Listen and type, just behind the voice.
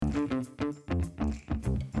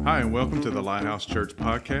Hi, and welcome to the Lighthouse Church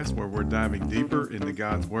podcast, where we're diving deeper into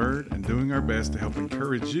God's Word and doing our best to help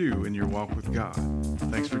encourage you in your walk with God.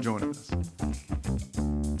 Thanks for joining us.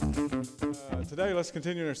 Today, let's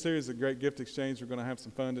continue in our series of Great Gift Exchange. We're going to have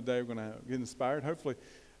some fun today. We're going to get inspired, hopefully,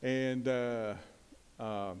 and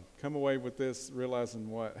come away with this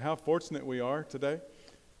realizing how fortunate we are today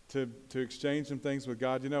to exchange some things with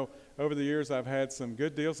God. You know, over the years, I've had some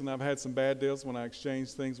good deals and I've had some bad deals when I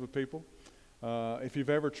exchange things with people. If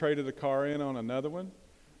you've ever traded a car in on another one,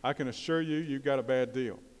 I can assure you, you've got a bad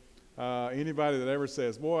deal. Anybody that ever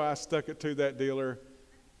says, boy, I stuck it to that dealer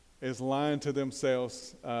is lying to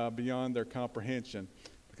themselves beyond their comprehension,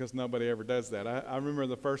 because nobody ever does that. I remember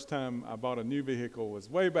the first time I bought a new vehicle was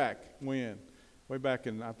way back in,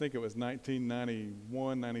 I think it was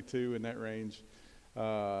 1991, 92, in that range.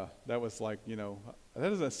 That was like, that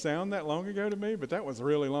doesn't sound that long ago to me, but that was a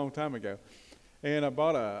really long time ago. And I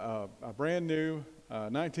bought a brand new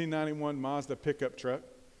 1991 Mazda pickup truck,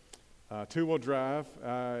 two-wheel drive.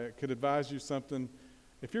 I could advise you something.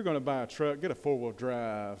 If you're going to buy a truck, get a four-wheel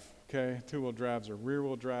drive, okay? Two-wheel drives are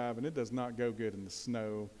rear-wheel drive, and it does not go good in the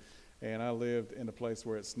snow. And I lived in a place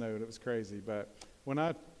where it snowed. It was crazy. But when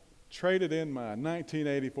I traded in my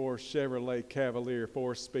 1984 Chevrolet Cavalier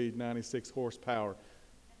 4-speed, 96 horsepower,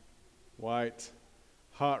 white,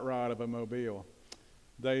 hot rod of a mobile,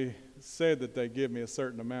 they said that they'd give me a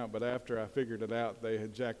certain amount, but after I figured it out, they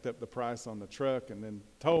had jacked up the price on the truck and then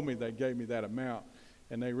told me they gave me that amount,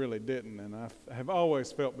 and they really didn't, and I have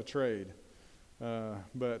always felt betrayed.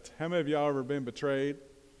 But how many of y'all ever been betrayed?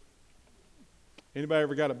 Anybody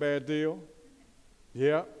ever got a bad deal?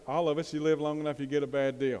 Yeah, all of us. You live long enough, you get a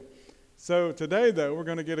bad deal. So today, though, we're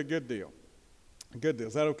going to get a good deal. A good deal.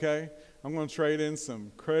 Is that okay? I'm going to trade in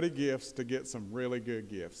some cruddy gifts to get some really good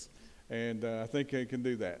gifts. And I think I can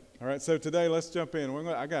do that. All right, so today let's jump in.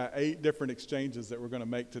 I got 8 different exchanges that we're going to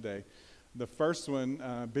make today. The first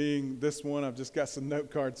one being this one. I've just got some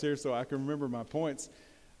note cards here so I can remember my points,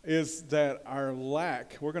 is that our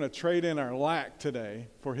lack, we're going to trade in our lack today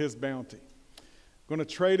for his bounty. I'm going to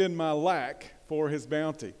trade in my lack for his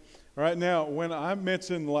bounty. All right, now when I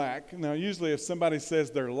mention lack, now usually if somebody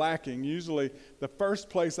says they're lacking, usually the first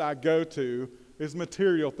place I go to is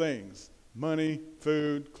material things. Money,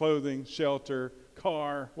 food, clothing, shelter,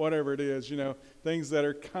 car, whatever it is, things that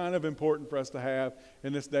are kind of important for us to have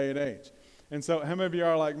in this day and age. And so how many of you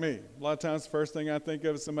are like me? A lot of times the first thing I think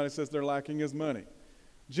of if somebody says they're lacking is money.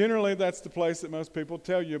 Generally, that's the place that most people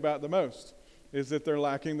tell you about the most, is that they're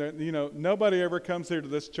lacking. Nobody ever comes here to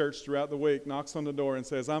this church throughout the week, knocks on the door and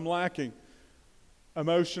says, I'm lacking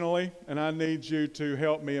emotionally, and I need you to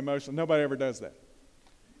help me emotionally. Nobody ever does that.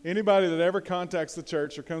 Anybody that ever contacts the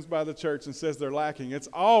church or comes by the church and says they're lacking, it's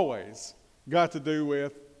always got to do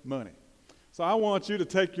with money. So I want you to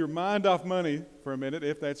take your mind off money for a minute,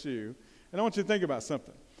 if that's you, and I want you to think about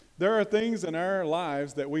something. There are things in our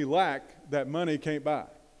lives that we lack that money can't buy.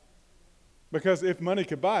 Because if money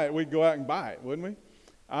could buy it, we'd go out and buy it, wouldn't we?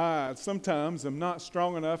 I sometimes am not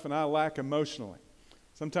strong enough and I lack emotionally.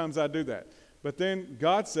 Sometimes I do that. But then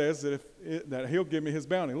God says that he'll give me his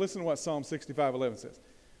bounty. Listen to what Psalm 65:11 says.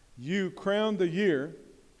 You crown the year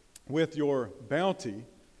with your bounty,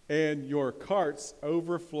 and your carts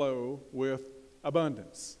overflow with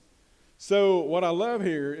abundance. So what I love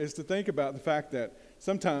here is to think about the fact that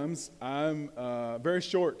sometimes I'm very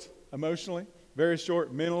short emotionally, very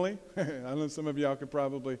short mentally. I know some of y'all could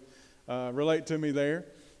probably relate to me there,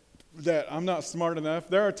 that I'm not smart enough.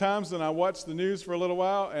 There are times when I watch the news for a little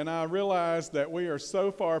while, and I realize that we are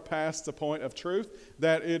so far past the point of truth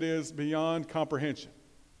that it is beyond comprehension.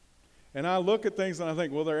 And I look at things and I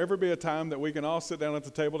think, will there ever be a time that we can all sit down at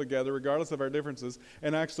the table together, regardless of our differences,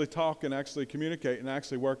 and actually talk and actually communicate and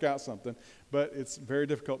actually work out something? But it's very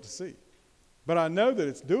difficult to see. But I know that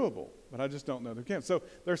it's doable, but I just don't know that we can. So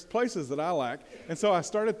there's places that I lack. And so I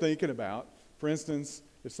started thinking about, for instance,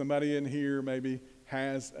 if somebody in here maybe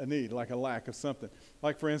has a need, like a lack of something.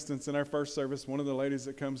 Like, for instance, in our first service, one of the ladies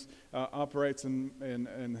that comes, operates and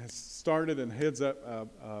has started and heads up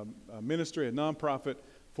a ministry, a nonprofit,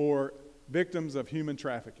 for victims of human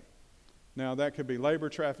trafficking. Now, that could be labor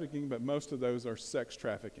trafficking, but most of those are sex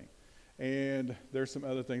trafficking. And there's some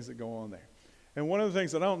other things that go on there. And one of the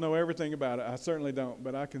things, I don't know everything about it, I certainly don't,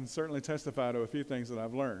 but I can certainly testify to a few things that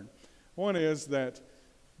I've learned. One is that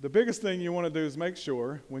the biggest thing you want to do is make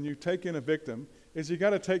sure when you take in a victim is you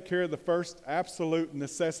got to take care of the first absolute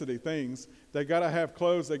necessity things. They got to have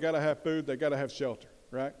clothes, they got to have food, they got to have shelter,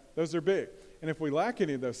 right? Those are big. And if we lack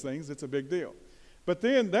any of those things, it's a big deal. But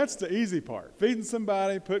then that's the easy part. Feeding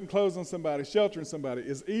somebody, putting clothes on somebody, sheltering somebody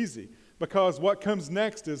is easy. because what comes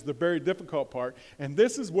next is the very difficult part. And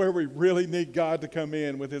this is where we really need God to come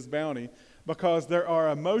in with his bounty, because there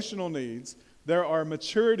are emotional needs, there are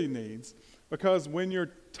maturity needs, because when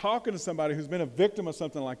you're talking to somebody who's been a victim of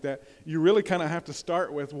something like that, you really kind of have to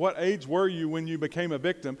start with what age were you when you became a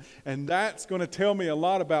victim, and that's going to tell me a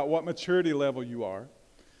lot about what maturity level you are.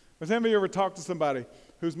 Has anybody ever talked to somebody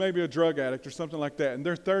who's maybe a drug addict or something like that, and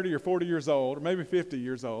they're 30 or 40 years old, or maybe 50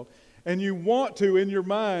 years old, and you want to, in your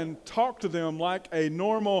mind, talk to them like a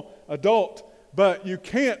normal adult, but you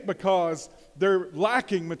can't because they're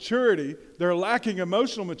lacking maturity, they're lacking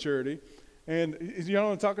emotional maturity, and you know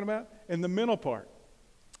what I'm talking about? And the mental part.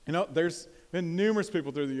 You know, there's been numerous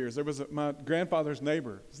people through the years. There was my grandfather's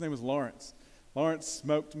neighbor. His name was Lawrence. Lawrence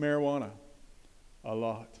smoked marijuana a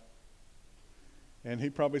lot. And he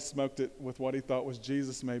probably smoked it with what he thought was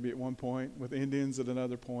Jesus maybe at one point, with Indians at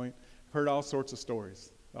another point. I've heard all sorts of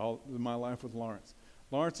stories all in my life with Lawrence.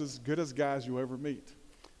 Lawrence is as good as guys you ever meet.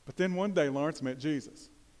 But then one day Lawrence met Jesus,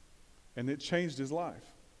 and it changed his life.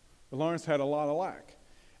 But Lawrence had a lot of lack.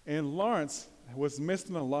 And Lawrence was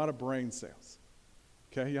missing a lot of brain cells.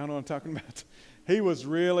 Okay, y'all know what I'm talking about? He was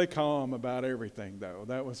really calm about everything, though.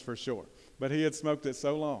 That was for sure. But he had smoked it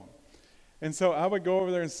so long. And so I would go over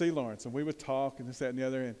there and see Lawrence, and we would talk and this, that, and the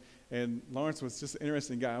other. And Lawrence was just an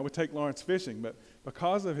interesting guy. I would take Lawrence fishing, but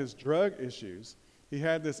because of his drug issues, he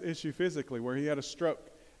had this issue physically where he had a stroke,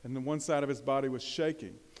 and then one side of his body was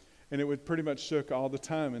shaking. And it would pretty much shook all the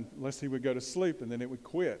time unless he would go to sleep, and then it would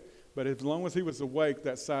quit. But as long as he was awake,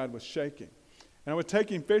 that side was shaking. And I would take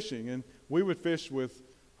him fishing, and we would fish with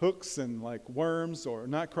hooks and like worms or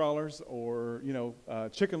night crawlers or,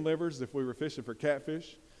 chicken livers if we were fishing for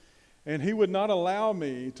catfish. And he would not allow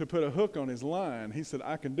me to put a hook on his line. He said,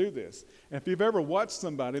 I can do this. And if you've ever watched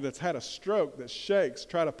somebody that's had a stroke that shakes,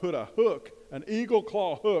 try to put a hook, an eagle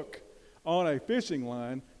claw hook, on a fishing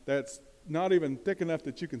line that's not even thick enough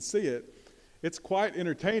that you can see it, it's quite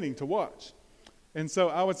entertaining to watch. And so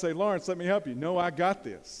I would say, Lawrence, let me help you. No, I got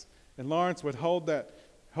this. And Lawrence would hold that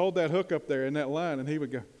hook up there in that line, and he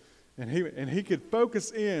would go, and he could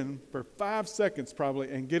focus in for 5 seconds probably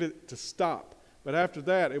and get it to stop. But after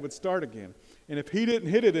that, it would start again. And if he didn't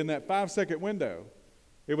hit it in that 5-second window,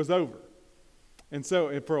 it was over. And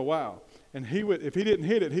so, for a while. And if he didn't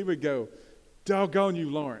hit it, he would go, doggone you,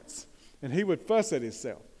 Lawrence. And he would fuss at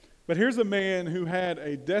himself. But here's a man who had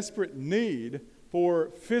a desperate need for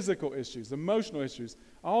physical issues, emotional issues,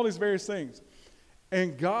 all these various things.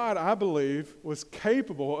 And God, I believe, was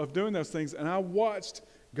capable of doing those things. And I watched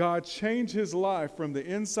God change his life from the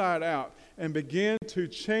inside out and begin to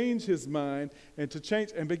change his mind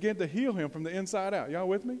and begin to heal him from the inside out. Y'all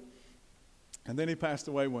with me? And then he passed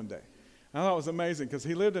away one day. I thought it was amazing because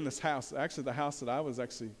he lived in this house. Actually, the house that I was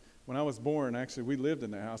when I was born, we lived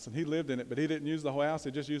in that house. And he lived in it, but he didn't use the whole house.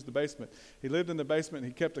 He just used the basement. He lived in the basement.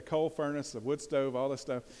 And he kept a coal furnace, a wood stove, all this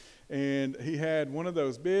stuff. And he had one of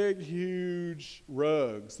those big, huge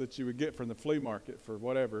rugs that you would get from the flea market for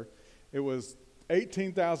whatever. It was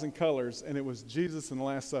 18,000 colors, and it was Jesus and the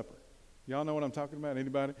Last Supper. Y'all know what I'm talking about?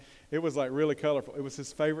 Anybody? It was like really colorful. It was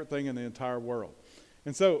his favorite thing in the entire world.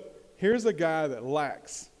 And so here's a guy that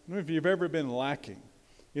lacks. I don't know if you've ever been lacking.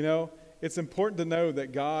 It's important to know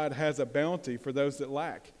that God has a bounty for those that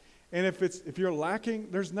lack. And if you're lacking,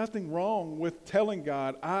 there's nothing wrong with telling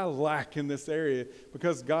God, I lack in this area,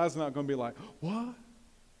 because God's not going to be like, what?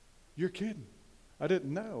 You're kidding. I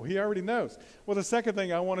didn't know. He already knows. Well, the second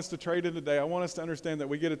thing I want us to trade in today, I want us to understand that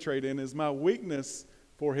we get a trade in, is my weakness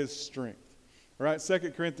for his strength. All right,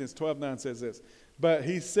 2 Corinthians 12:9 says this. But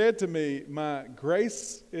he said to me, my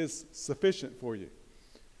grace is sufficient for you,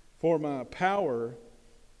 for my power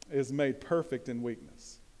is made perfect in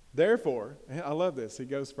weakness. Therefore, I love this, he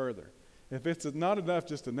goes further. If it's not enough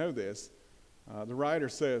just to know this, the writer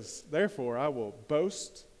says, therefore I will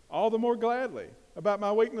boast all the more gladly about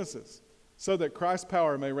my weaknesses, so that Christ's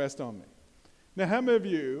power may rest on me. Now, how many of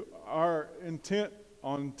you are intent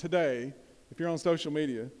on today, if you're on social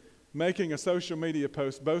media, making a social media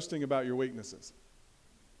post boasting about your weaknesses?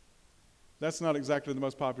 That's not exactly the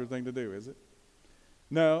most popular thing to do, is it?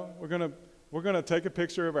 No, we're going to take a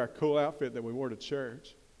picture of our cool outfit that we wore to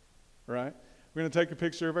church, right? We're going to take a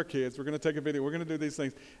picture of our kids. We're going to take a video. We're going to do these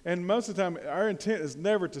things. And most of the time, our intent is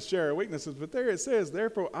never to share our weaknesses. But there it says,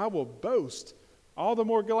 therefore, I will boast all the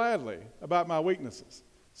more gladly about my weaknesses,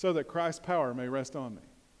 so that Christ's power may rest on me.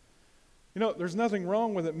 There's nothing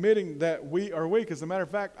wrong with admitting that we are weak. As a matter of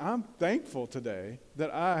fact, I'm thankful today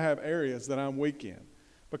that I have areas that I'm weak in,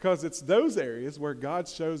 because it's those areas where God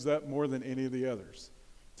shows up more than any of the others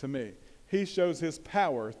to me. He shows his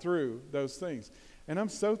power through those things. And I'm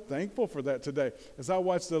so thankful for that today. As I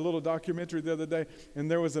watched a little documentary the other day, and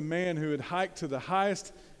there was a man who had hiked to the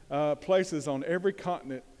highest places on every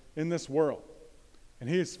continent in this world. And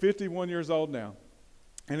he is 51 years old now.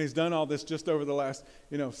 And he's done all this just over the last,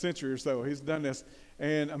 century or so. He's done this.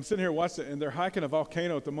 And I'm sitting here watching it, and they're hiking a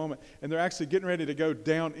volcano at the moment. And they're actually getting ready to go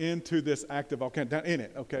down into this active volcano. Down in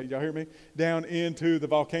it, okay? Y'all hear me? Down into the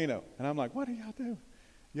volcano. And I'm like, what are y'all doing?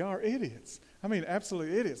 Y'all are idiots. I mean, absolute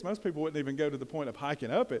idiots. Most people wouldn't even go to the point of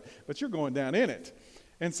hiking up it, but you're going down in it.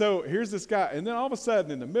 And so here's this guy. And then all of a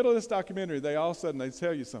sudden, in the middle of this documentary, they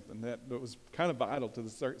tell you something that was kind of vital to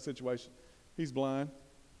the situation. He's blind.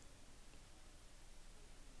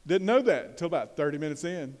 Didn't know that until about 30 minutes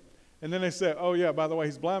in. And then they said, oh, yeah, by the way,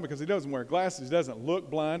 he's blind because he doesn't wear glasses. He doesn't look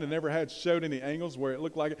blind and never had showed any angles where it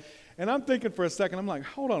looked like it. And I'm thinking for a second, I'm like,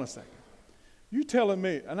 hold on a second. You telling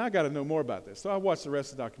me, and I got to know more about this. So I watched the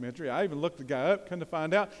rest of the documentary. I even looked the guy up, come to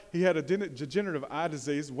find out he had a degenerative eye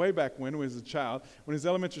disease way back when he was a child. When he was in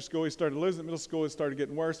elementary school, he started losing it. Middle school, it started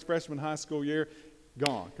getting worse. Freshman high school year,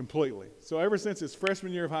 gone completely. So ever since his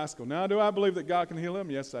freshman year of high school. Now, do I believe that God can heal him?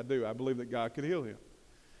 Yes, I do. I believe that God could heal him.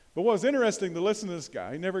 But what was interesting to listen to this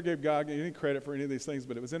guy, he never gave God any credit for any of these things,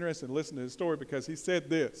 but it was interesting to listen to his story because he said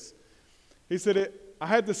this. He said, I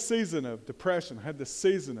had this season of depression. I had this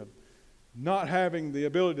season of not having the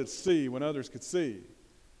ability to see when others could see.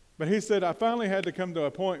 But he said, I finally had to come to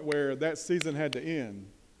a point where that season had to end,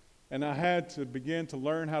 and I had to begin to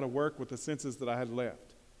learn how to work with the senses that I had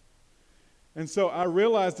left. And so I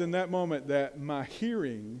realized in that moment that my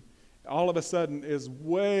hearing all of a sudden is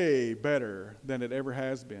way better than it ever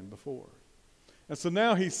has been before. And so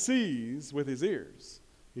now he sees with his ears.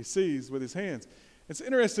 He sees with his hands. It's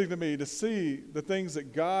interesting to me to see the things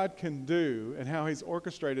that God can do and how he's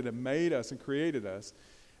orchestrated and made us and created us,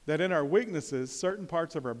 that in our weaknesses, certain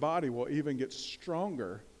parts of our body will even get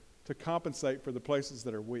stronger to compensate for the places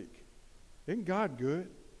that are weak. Isn't God good?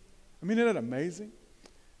 I mean, isn't that amazing?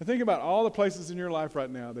 And think about all the places in your life right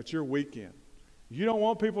now that you're weak in. You don't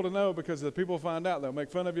want people to know because if people find out, they'll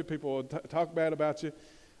make fun of you. People will talk bad about you.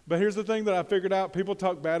 But here's the thing that I figured out. People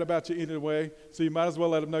talk bad about you either way, so you might as well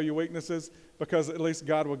let them know your weaknesses because at least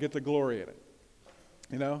God will get the glory in it.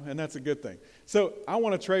 And that's a good thing. So I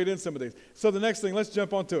want to trade in some of these. So the next thing, let's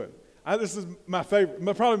jump onto it. This is my favorite,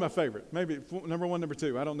 probably my favorite. Maybe number one, number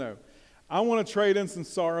two, I don't know. I want to trade in some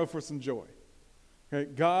sorrow for some joy.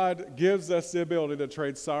 Okay? God gives us the ability to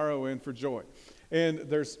trade sorrow in for joy. And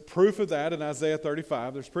there's proof of that in Isaiah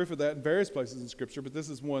 35. There's proof of that in various places in Scripture, but this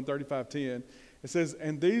is one, 35:10. It says,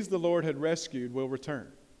 and these the Lord had rescued will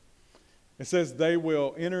return. It says they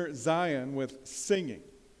will enter Zion with singing.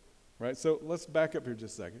 Right? So let's back up here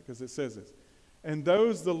just a second because it says this. And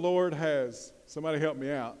those the Lord has, somebody help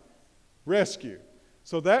me out, rescued.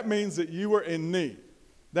 So that means that you were in need.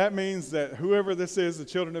 That means that whoever this is, the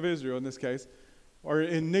children of Israel in this case, are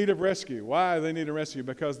in need of rescue. Why do they need a rescue?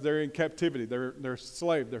 Because they're in captivity. They're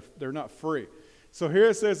slave. They're not free. So here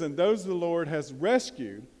it says, and those the Lord has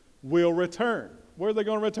rescued will return. Where are they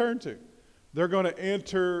going to return to? They're going to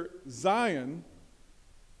enter Zion.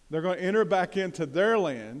 They're going to enter back into their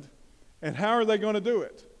land. And how are they going to do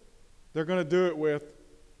it? They're going to do it with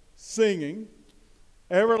singing.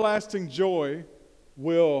 Everlasting joy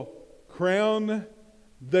will crown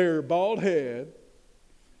their bald head.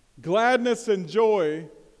 Gladness and joy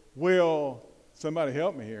will, somebody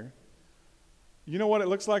help me here. You know what it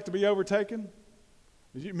looks like to be overtaken?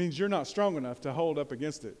 It means you're not strong enough to hold up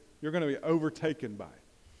against it. You're going to be overtaken by it,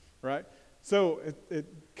 right? So it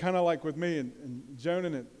kind of like with me and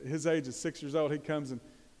Jonan at his age is 6 years old, he comes and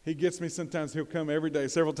he gets me sometimes. He'll come every day,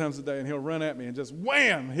 several times a day, and he'll run at me and just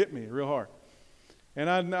wham, hit me real hard. And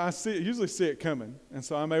I usually see it coming, and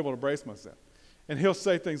so I'm able to brace myself. And he'll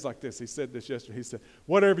say things like this. He said this yesterday. He said,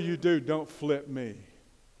 whatever you do, don't flip me.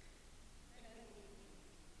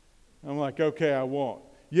 I'm like, okay, I won't.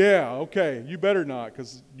 Yeah, okay, you better not,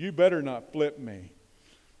 because you better not flip me.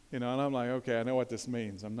 And I'm like, okay, I know what this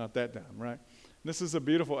means. I'm not that dumb, right? This is a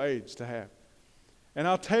beautiful age to have. And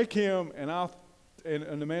I'll take him, and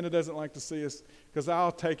Amanda doesn't like to see us, because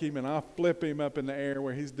I'll take him and I'll flip him up in the air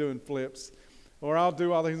where he's doing flips. Or I'll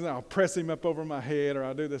do all these things. I'll press him up over my head, or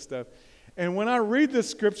I'll do this stuff. And when I read this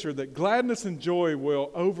scripture that gladness and joy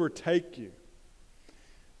will overtake you,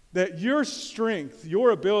 that your strength,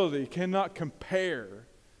 your ability cannot compare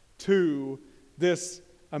to this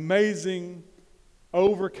amazing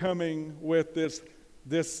overcoming with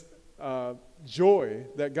this joy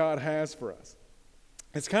that God has for us.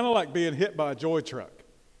 It's kind of like being hit by a joy truck.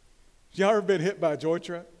 Y'all ever been hit by a joy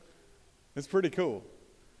truck? It's pretty cool.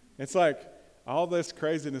 It's like all this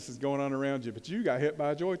craziness is going on around you, but you got hit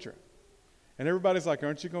by a joy truck. And everybody's like,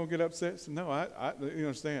 aren't you going to get upset? So, no, you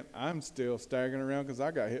understand, I'm still staggering around because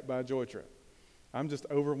I got hit by a joy trip. I'm just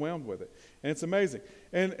overwhelmed with it. And it's amazing.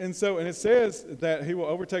 And it says that he will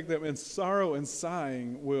overtake them, and sorrow and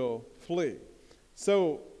sighing will flee.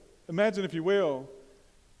 So imagine, if you will,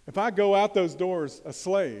 if I go out those doors a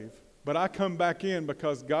slave, but I come back in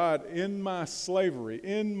because God, in my slavery,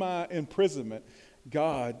 in my imprisonment,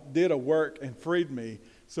 God did a work and freed me.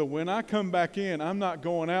 So when I come back in, I'm not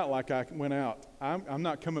going out like I went out. I'm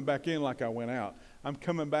not coming back in like I went out. I'm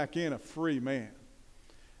coming back in a free man.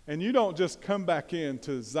 And you don't just come back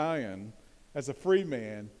into Zion as a free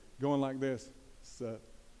man going like this. Sup?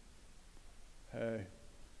 Hey.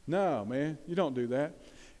 No, man, you don't do that.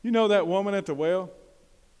 You know that woman at the well?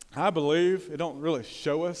 I believe, it don't really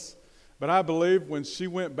show us, but I believe when she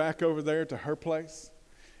went back over there to her place,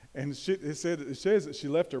 and it says that she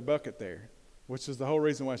left her bucket there, which is the whole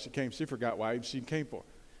reason why she came. She forgot why she came for.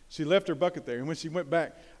 She left her bucket there, and when she went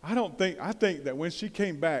back, I think that when she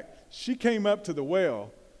came back, she came up to the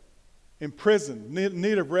well in prison,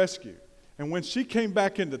 need of rescue. And when she came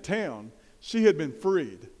back into town, she had been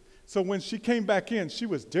freed. So when she came back in, she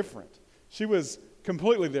was different. She was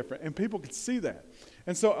completely different, and people could see that.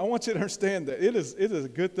 And so I want you to understand that it is a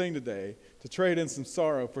good thing today to trade in some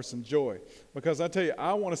sorrow for some joy. Because I tell you,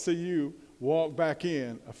 I want to see you walk back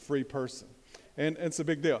in a free person. And it's a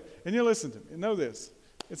big deal. And you listen to me. Know this.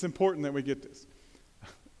 It's important that we get this.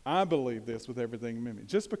 I believe this with everything in me.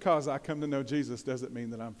 Just because I come to know Jesus doesn't mean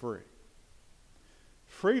that I'm free.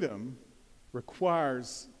 Freedom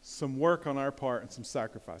requires some work on our part and some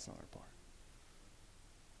sacrifice on our part.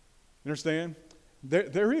 You understand?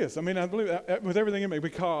 There is. I mean, I believe that with everything in me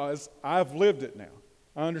because I've lived it now.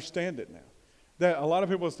 I understand it now. That a lot of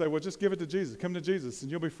people say, well, just give it to Jesus. Come to Jesus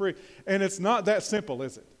and you'll be free. And it's not that simple,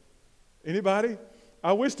 is it? Anybody?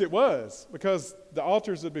 I wished it was, because the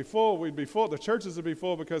altars would be full, we'd be full, the churches would be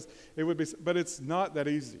full because it would be, but it's not that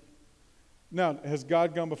easy. Now, has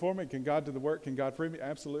God gone before me? Can God do the work? Can God free me?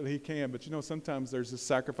 Absolutely, he can. But sometimes there's a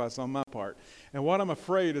sacrifice on my part. And what I'm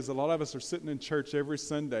afraid is a lot of us are sitting in church every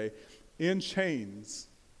Sunday in chains.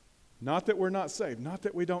 Not that we're not saved, not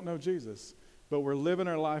that we don't know Jesus, but we're living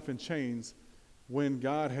our life in chains when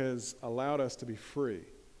God has allowed us to be free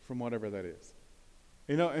from whatever that is.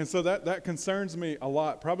 And so that concerns me a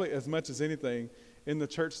lot, probably as much as anything in the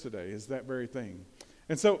church today, is that very thing.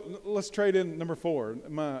 And so let's trade in number 4,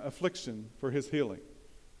 my affliction for his healing.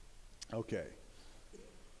 Okay.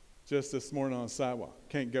 Just this morning on the sidewalk.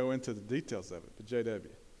 Can't go into the details of it, but JW,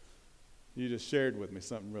 you just shared with me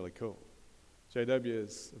something really cool. JW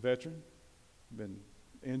is a veteran, been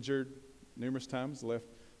injured numerous times,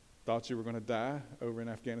 thought you were going to die over in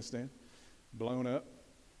Afghanistan, blown up,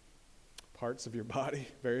 parts of your body,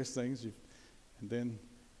 various things. And then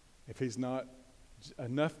if he's not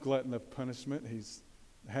enough glutton of punishment,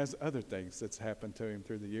 has other things that's happened to him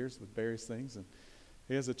through the years with various things, and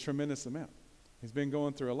he has a tremendous amount. He's been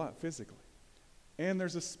going through a lot physically. And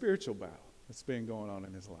there's a spiritual battle that's been going on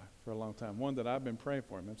in his life for a long time, one that I've been praying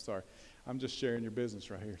for him. I'm sorry. I'm just sharing your business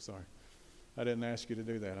right here. Sorry. I didn't ask you to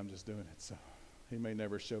do that. I'm just doing it. So he may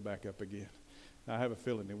never show back up again. I have a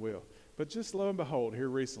feeling he will. But just lo and behold, here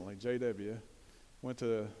recently, JW went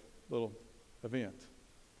to a little event.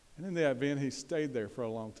 And in the event, he stayed there for a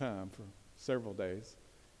long time, for several days.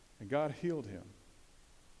 And God healed him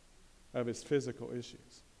of his physical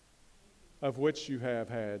issues, of which you have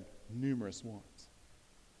had numerous ones.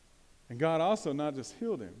 And God also not just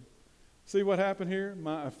healed him. See what happened here?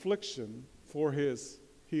 My affliction for his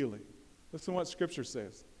healing. Listen to what Scripture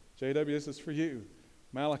says. JW, this is for you.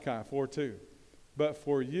 Malachi 4:2. But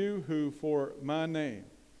for you who for my name,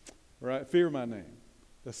 right, fear my name,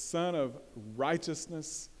 the Son of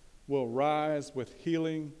Righteousness will rise with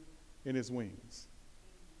healing in his wings.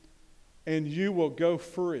 And you will go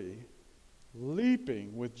free,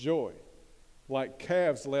 leaping with joy, like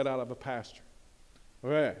calves led out of a pasture.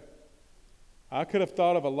 Okay. I could have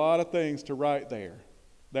thought of a lot of things to write there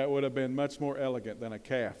that would have been much more elegant than a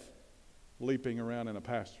calf leaping around in a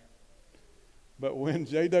pasture. But when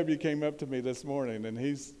JW came up to me this morning and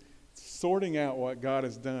he's sorting out what God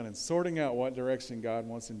has done and sorting out what direction God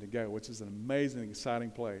wants him to go, which is an amazing, exciting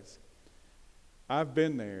place. I've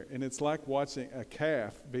been there, and it's like watching a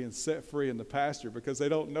calf being set free in the pasture because they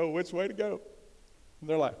don't know which way to go. And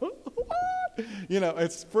they're like, what?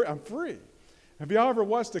 It's free. I'm free. Have y'all ever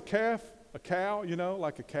watched a cow,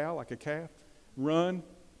 like a calf, run?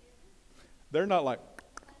 They're not like,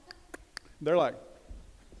 they're like,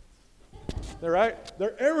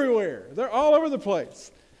 they're everywhere. They're all over the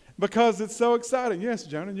place because it's so exciting. Yes,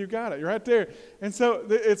 Jonah, you got it. You're right there. And so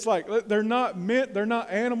it's like they're not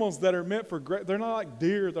animals that are meant for they're not like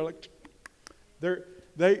deer. They're like,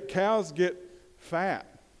 Cows get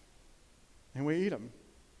fat, and we eat them,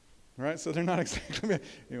 right? So they're not exactly,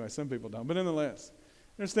 anyway, some people don't, but nonetheless.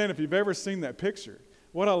 Understand, if you've ever seen that picture,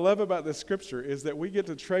 what I love about this scripture is that we get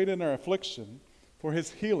to trade in our affliction for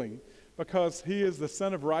his healing because he is the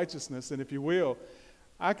Son of righteousness. And if you will,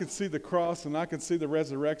 I could see the cross and I could see the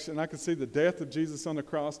resurrection. I could see the death of Jesus on the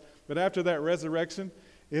cross. But after that resurrection,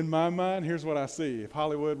 in my mind, here's what I see. If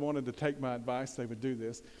Hollywood wanted to take my advice, they would do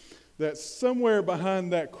this. That somewhere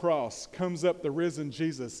behind that cross comes up the risen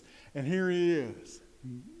Jesus. And here he is.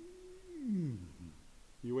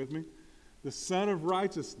 You with me? The Son of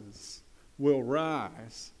righteousness will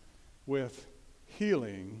rise with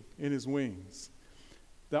healing in his wings.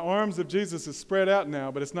 The arms of Jesus is spread out now,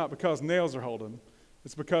 but it's not because nails are holding.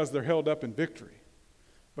 It's because they're held up in victory.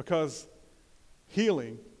 Because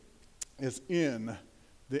healing is in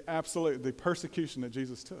the persecution that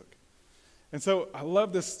Jesus took. And so I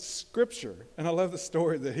love this scripture, and I love the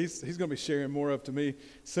story that he's going to be sharing more of to me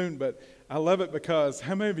soon, but I love it because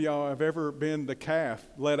how many of y'all have ever been the calf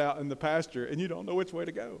let out in the pasture and you don't know which way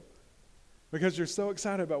to go? Because you're so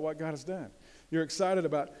excited about what God has done. You're excited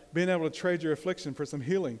about being able to trade your affliction for some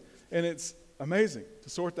healing. And it's amazing to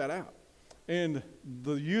sort that out. And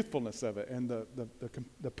the youthfulness of it and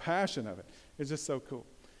the passion of it is just so cool.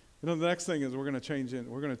 You know, the next thing is we're going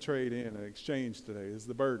to trade in and exchange today is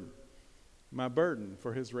the burden. My burden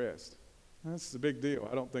for his rest. That's a big deal.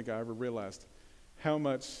 I don't think I ever realized how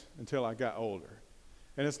much until I got older.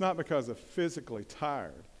 And it's not because of physically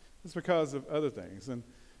tired. It's because of other things. And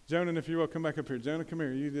Jonan, if you will, come back up here. Jonah, come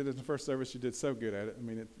here. You did it in the first service. You did so good at it. I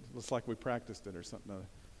mean, it looks like we practiced it or something,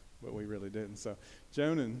 but we really didn't. So,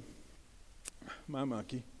 Jonan, my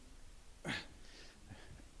monkey,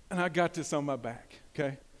 and I got this on my back,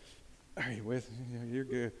 okay? Are you with me? Yeah, you're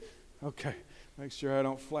good. Okay. Make sure I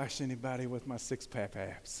don't flash anybody with my six-pack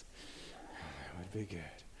abs. That would be good,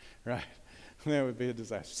 right? That would be a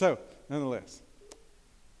disaster. So, nonetheless,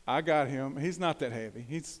 I got him. He's not that heavy.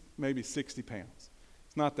 He's maybe 60 pounds.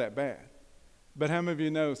 It's not that bad. But how many of you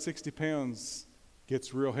know 60 pounds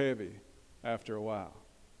gets real heavy after a while?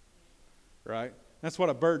 Right? That's what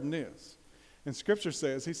a burden is. And Scripture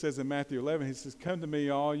says, he says in Matthew 11, he says, "Come to me,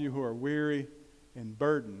 all you who are weary and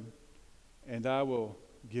burdened, and I will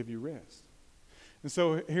give you rest." And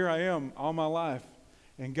so here I am all my life,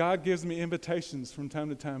 and God gives me invitations from time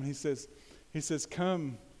to time. He says,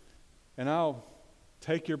 "Come, and I'll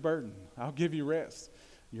take your burden. I'll give you rest.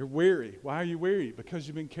 You're weary. Why are you weary? Because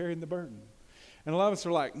you've been carrying the burden." And a lot of us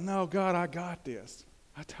are like, "No, God, I got this.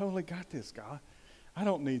 I totally got this, God. I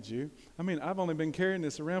don't need you. I mean, I've only been carrying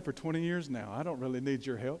this around for 20 years now. I don't really need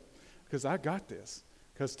your help because I got this.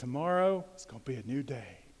 Because tomorrow, it's going to be a new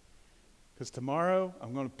day. Because tomorrow,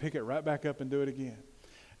 I'm going to pick it right back up and do it again."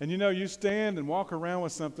 And you know, you stand and walk around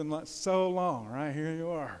with something like so long, right? Here you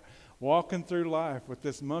are, walking through life with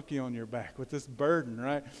this monkey on your back, with this burden,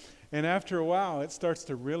 right? And after a while, it starts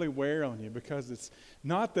to really wear on you because it's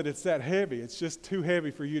not that it's that heavy. It's just too heavy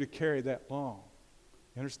for you to carry that long.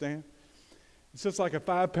 You understand? It's just like a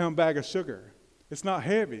 5-pound bag of sugar. It's not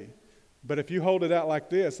heavy, but if you hold it out like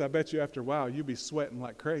this, I bet you after a while, you'll be sweating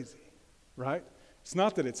like crazy, right? It's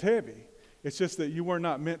not that it's heavy. It's just that you were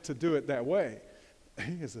not meant to do it that way.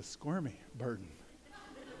 He is a squirmy burden.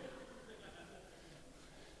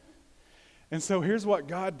 And so here's what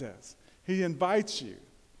God does. He invites you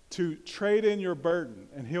to trade in your burden,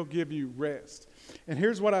 and he'll give you rest. And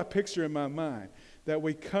here's what I picture in my mind, that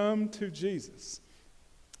we come to Jesus,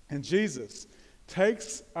 and Jesus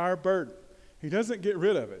takes our burden. He doesn't get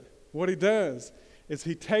rid of it. What he does is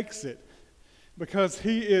he takes it because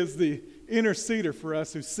he is the interceder for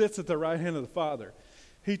us who sits at the right hand of the Father.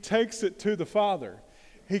 He takes it to the Father.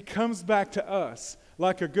 He comes back to us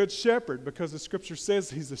like a good shepherd because the Scripture says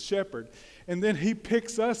he's a shepherd. And then he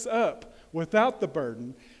picks us up without the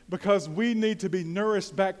burden because we need to be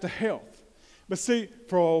nourished back to health. But see,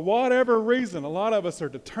 for whatever reason, a lot of us are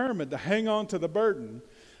determined to hang on to the burden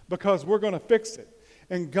because we're going to fix it.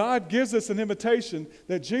 And God gives us an invitation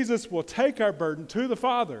that Jesus will take our burden to the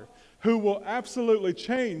Father, who will absolutely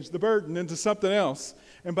change the burden into something else.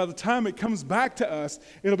 And by the time it comes back to us,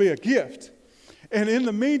 it'll be a gift. And in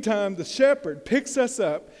the meantime, the shepherd picks us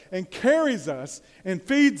up and carries us and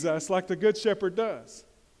feeds us like the good shepherd does.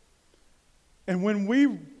 And when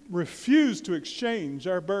we refuse to exchange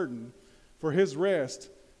our burden for his rest,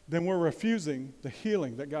 then we're refusing the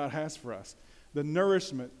healing that God has for us, the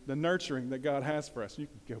nourishment, the nurturing that God has for us. You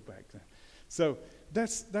can go back then. So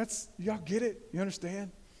that's y'all get it? You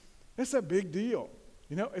understand? That's a big deal.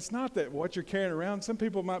 You know, it's not that what you're carrying around. Some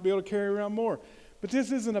people might be able to carry around more. But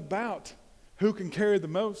this isn't about who can carry the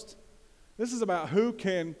most. This is about who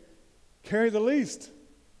can Carry the least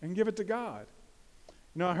and give it to God.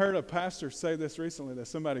 You know, I heard a pastor say this recently, that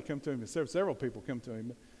somebody come to him, several people come to him,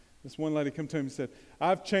 but this one lady come to him and said,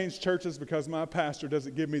 I've changed churches because my pastor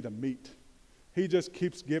doesn't give me the meat. He just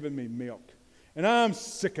keeps giving me milk. And I'm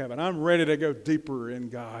sick of it. I'm ready to go deeper in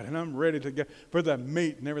God, and I'm ready to go for the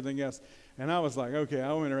meat and everything else. And I was like, okay,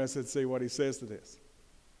 I'm interested to see what he says to this.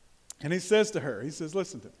 And he says to her, he says,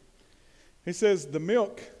 listen to me. He says, the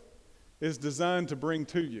milk is designed to bring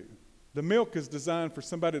to you. The milk is designed for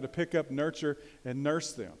somebody to pick up, nurture, and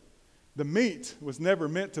nurse them. The meat was never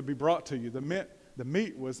meant to be brought to you. The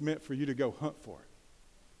meat was meant for you to go hunt for it.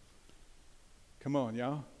 Come on,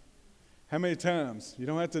 y'all. How many times, you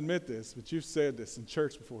don't have to admit this, but you've said this in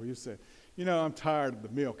church before. You said, you know, I'm tired of the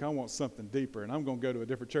milk. I want something deeper, and I'm going to go to a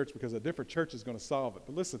different church because a different church is going to solve it.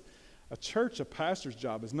 But listen, a pastor's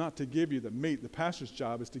job is not to give you the meat. The pastor's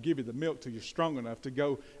job is to give you the milk till you're strong enough to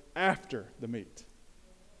go after the meat.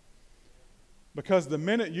 Because the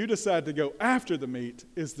minute you decide to go after the meat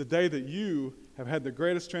is the day that you have had the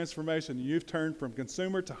greatest transformation. You've turned from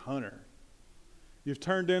consumer to hunter. You've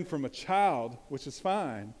turned in from a child, which is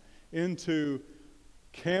fine, into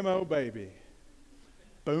camo baby.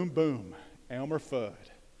 Boom, boom, Elmer Fudd.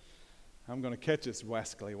 I'm going to catch this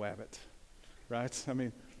wascally wabbit. Right? I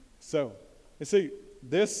mean, so, you see,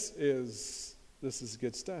 this is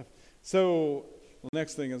good stuff. So, the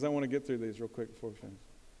next thing is I want to get through these real quick before we finish.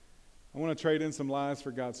 I want to trade in some lies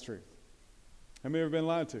for God's truth. How many have ever been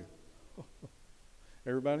lied to?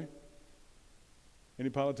 Everybody? Any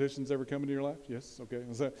politicians ever come into your life? Yes? Okay.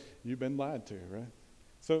 So you've been lied to, right?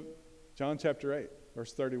 So John chapter 8,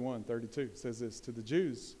 verse 31, 32 says this, to the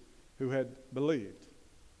Jews who had believed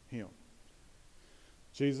him.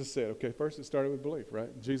 Jesus said, okay, first it started with belief,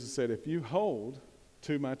 right? Jesus said, if you hold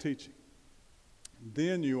to my teaching,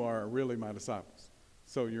 then you are really my disciples.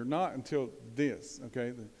 So you're not until this,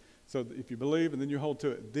 okay? So if you believe and then you hold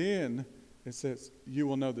to it, then it says you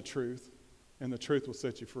will know the truth, and the truth will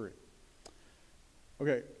set you free.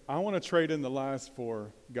 Okay, I want to trade in the lies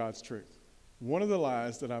for God's truth. One of the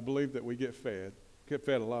lies that I believe that we get fed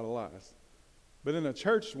a lot of lies. But in a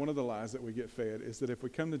church, one of the lies that we get fed is that if we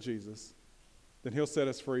come to Jesus, then he'll set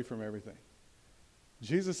us free from everything.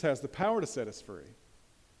 Jesus has the power to set us free.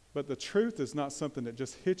 But the truth is not something that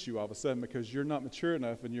just hits you all of a sudden because you're not mature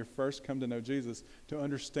enough and you first come to know Jesus to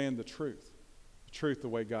understand the truth the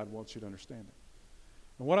way God wants you to understand it.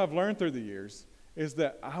 And what I've learned through the years is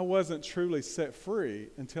that I wasn't truly set free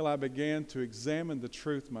until I began to examine the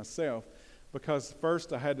truth myself, because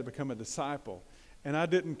first I had to become a disciple. And I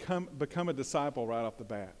didn't become a disciple right off the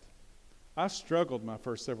bat. I struggled my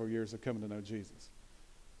first several years of coming to know Jesus.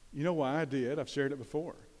 You know why I did? I've shared it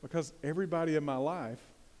before. Because everybody in my life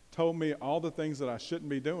told me all the things that I shouldn't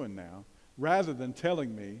be doing now, rather than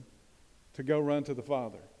telling me to go run to the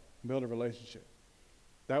Father and build a relationship.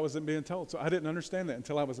 That wasn't being told. So I didn't understand that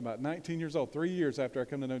until I was about 19 years old. 3 years after I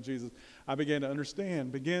come to know Jesus, I began to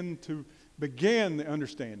understand, began the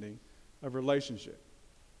understanding of relationship.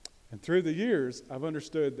 And through the years, I've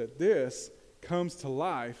understood that this comes to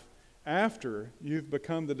life after you've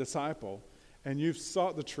become the disciple and you've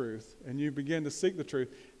sought the truth and you begin to seek the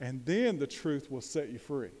truth, and then the truth will set you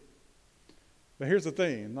free. But here's the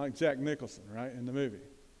thing, like Jack Nicholson, right, in the movie.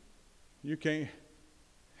 You can't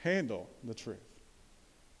handle the truth.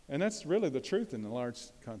 And that's really the truth in the large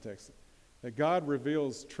context. That God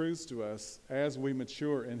reveals truths to us as we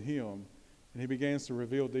mature in him, and he begins to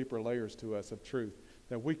reveal deeper layers to us of truth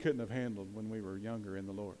that we couldn't have handled when we were younger in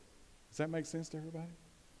the Lord. Does that make sense to everybody?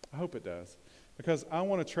 I hope it does. Because I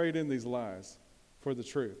want to trade in these lies for the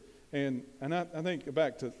truth. And I think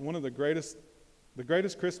back to one of the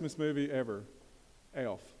greatest Christmas movie ever,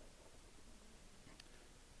 Elf.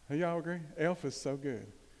 Hey, y'all agree? Elf is so good.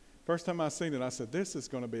 First time I seen it, I said, this is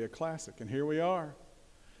going to be a classic. And here we are.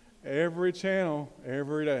 Every channel,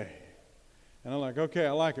 every day. And I'm like, okay,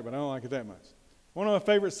 I like it, but I don't like it that much. One of my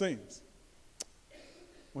favorite scenes,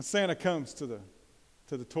 when Santa comes to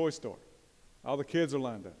the toy store, all the kids are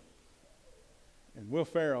lined up. And Will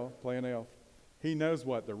Ferrell, playing Elf, he knows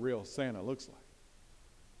what the real Santa looks like.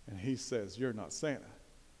 And he says, you're not Santa.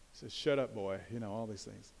 He says, shut up, boy, all these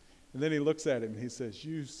things. And then he looks at him and he says,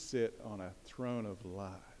 you sit on a throne of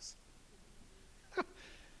lies.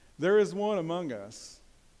 There is one among us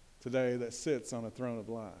today that sits on a throne of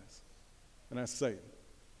lies, and that's Satan.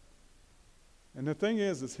 And the thing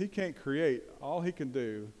is he can't create. All he can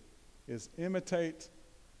do is imitate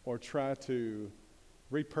or try to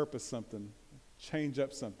repurpose something, change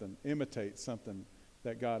up something, imitate something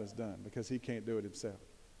that God has done, because he can't do it himself.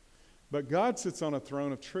 But God sits on a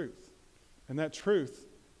throne of truth, and that truth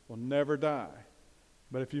will never die.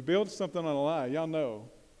 But if you build something on a lie, y'all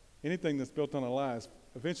know Anything that's built on a lie is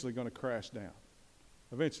eventually going to crash down.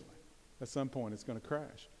 Eventually. At some point, it's going to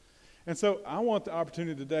crash. And so I want the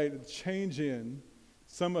opportunity today to change in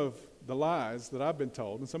some of the lies that I've been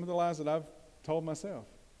told and some of the lies that I've told myself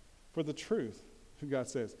for the truth, who God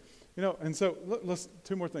says. And so let's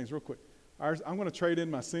two more things real quick. I'm going to trade in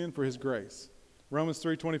my sin for his grace. Romans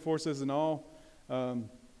 3:24 says, and all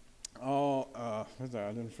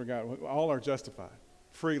are justified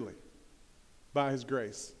freely by his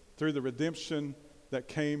grace through the redemption that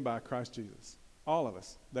came by Christ Jesus. All of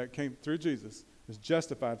us that came through Jesus is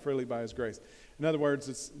justified freely by his grace. In other words,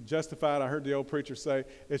 it's justified. I heard the old preacher say,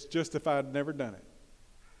 it's justified, never done it.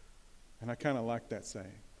 And I kind of like that saying.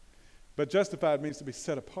 But justified means to be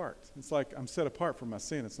set apart. It's like I'm set apart from my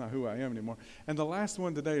sin. It's not who I am anymore. And the last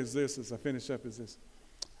one today is this, as I finish up, is this.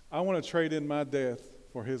 I want to trade in my death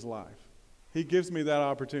for his life. He gives me that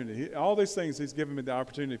opportunity. All these things he's given me the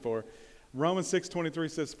opportunity for. Romans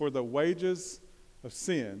 6:23 says, for the wages of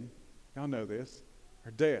sin, y'all know this,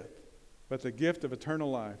 are death, but the gift of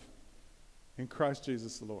eternal life in Christ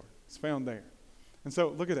Jesus the Lord. It's found there. And so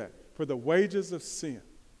look at that. For the wages of sin.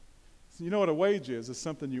 So you know what a wage is? It's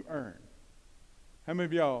something you earn. How many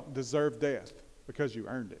of y'all deserve death because you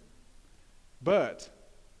earned it? But,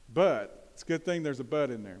 it's a good thing there's a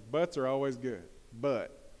but in there. Buts are always good.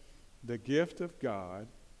 But the gift of God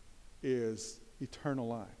is eternal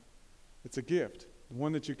life. It's a gift, the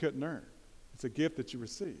one that you couldn't earn. It's a gift that you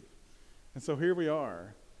receive. And so here we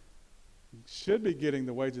are. We should be getting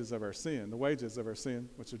the wages of our sin,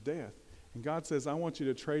 which are death. And God says, I want you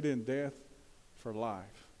to trade in death for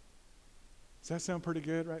life. Does that sound pretty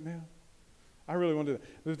good right now? I really want to do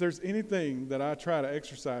that. If there's anything that I try to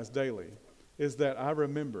exercise daily, is that I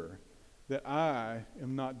remember that I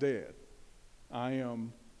am not dead. I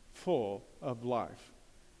am full of life.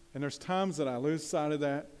 And there's times that I lose sight of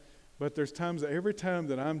that, but there's times that every time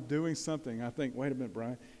that I'm doing something, I think, wait a minute,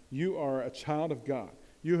 Brian, you are a child of God.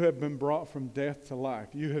 You have been brought from death to life.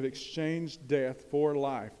 You have exchanged death for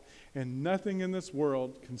life. And nothing in this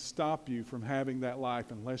world can stop you from having that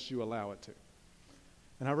life unless you allow it to.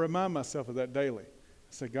 And I remind myself of that daily.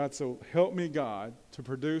 I say, God, so help me, God, to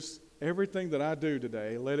produce everything that I do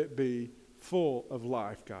today. Let it be full of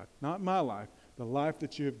life, God. Not my life, the life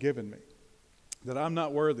that you have given me, that I'm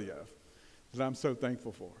not worthy of, that I'm so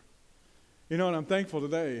thankful for. And I'm thankful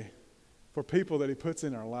today for people that he puts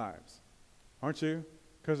in our lives. Aren't you?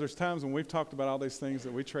 Because there's times when we've talked about all these things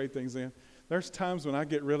that we trade things in. There's times when I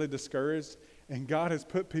get really discouraged, and God has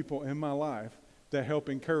put people in my life that help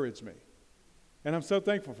encourage me. And I'm so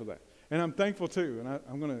thankful for that. And I'm thankful too, and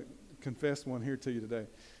I'm going to confess one here to you today.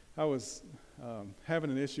 I was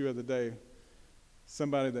having an issue the other day,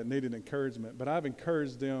 somebody that needed encouragement, but I've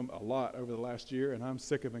encouraged them a lot over the last year, and I'm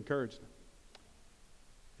sick of encouraging them.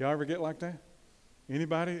 Y'all ever get like that?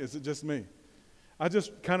 Anybody? Is it just me? I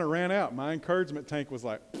just kind of ran out. My encouragement tank was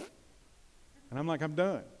like, and I'm like, I'm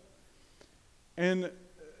done. And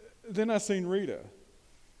then I seen Rita.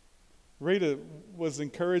 Rita was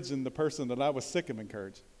encouraging the person that I was sick of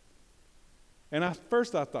encouraging. And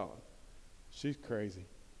first I thought, she's crazy.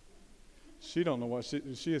 She don't know what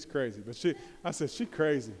she is crazy. But I said, she's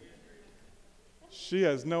crazy. She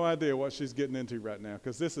has no idea what she's getting into right now,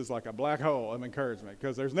 because this is like a black hole of encouragement,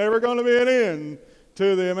 because there's never going to be an end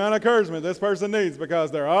to the amount of encouragement this person needs,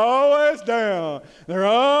 because they're always down. They're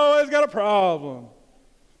always got a problem.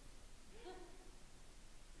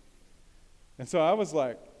 And so I was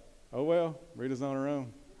like, oh, well, Rita's on her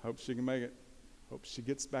own. Hope she can make it. Hope she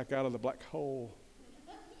gets back out of the black hole.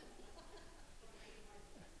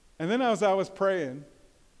 And then as I was praying,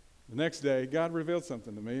 the next day, God revealed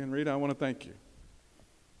something to me. And Rita, I want to thank you,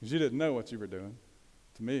 because you didn't know what you were doing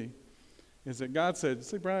to me. Is that God said,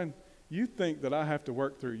 see, Brian, you think that I have to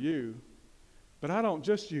work through you, but I don't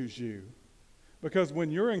just use you. Because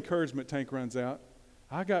when your encouragement tank runs out,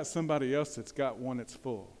 I got somebody else that's got one that's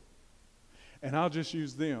full. And I'll just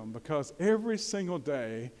use them, because every single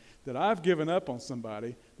day that I've given up on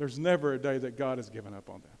somebody, there's never a day that God has given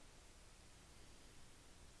up on them.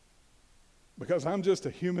 Because I'm just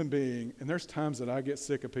a human being, and there's times that I get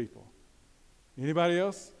sick of people. Anybody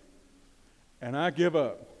else? And I give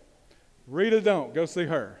up. Rita don't. Go see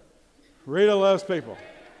her. Rita loves people.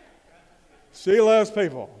 She loves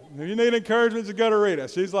people. If you need encouragement, you go to Rita.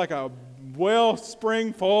 She's like a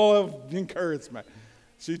wellspring full of encouragement.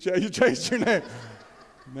 You changed your name.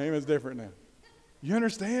 Name is different now. You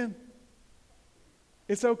understand?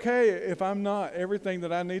 It's okay if I'm not everything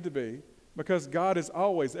that I need to be, because God is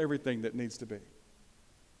always everything that needs to be.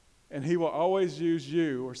 And he will always use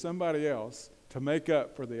you or somebody else to make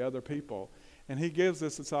up for the other people. And he gives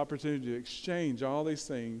us this opportunity to exchange all these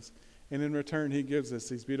things And in return, he gives us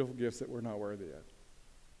these beautiful gifts that we're not worthy of.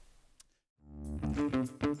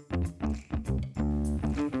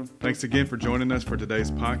 Thanks again for joining us for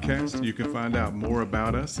today's podcast. You can find out more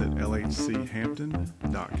about us at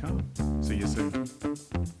lhchampton.com. See you soon.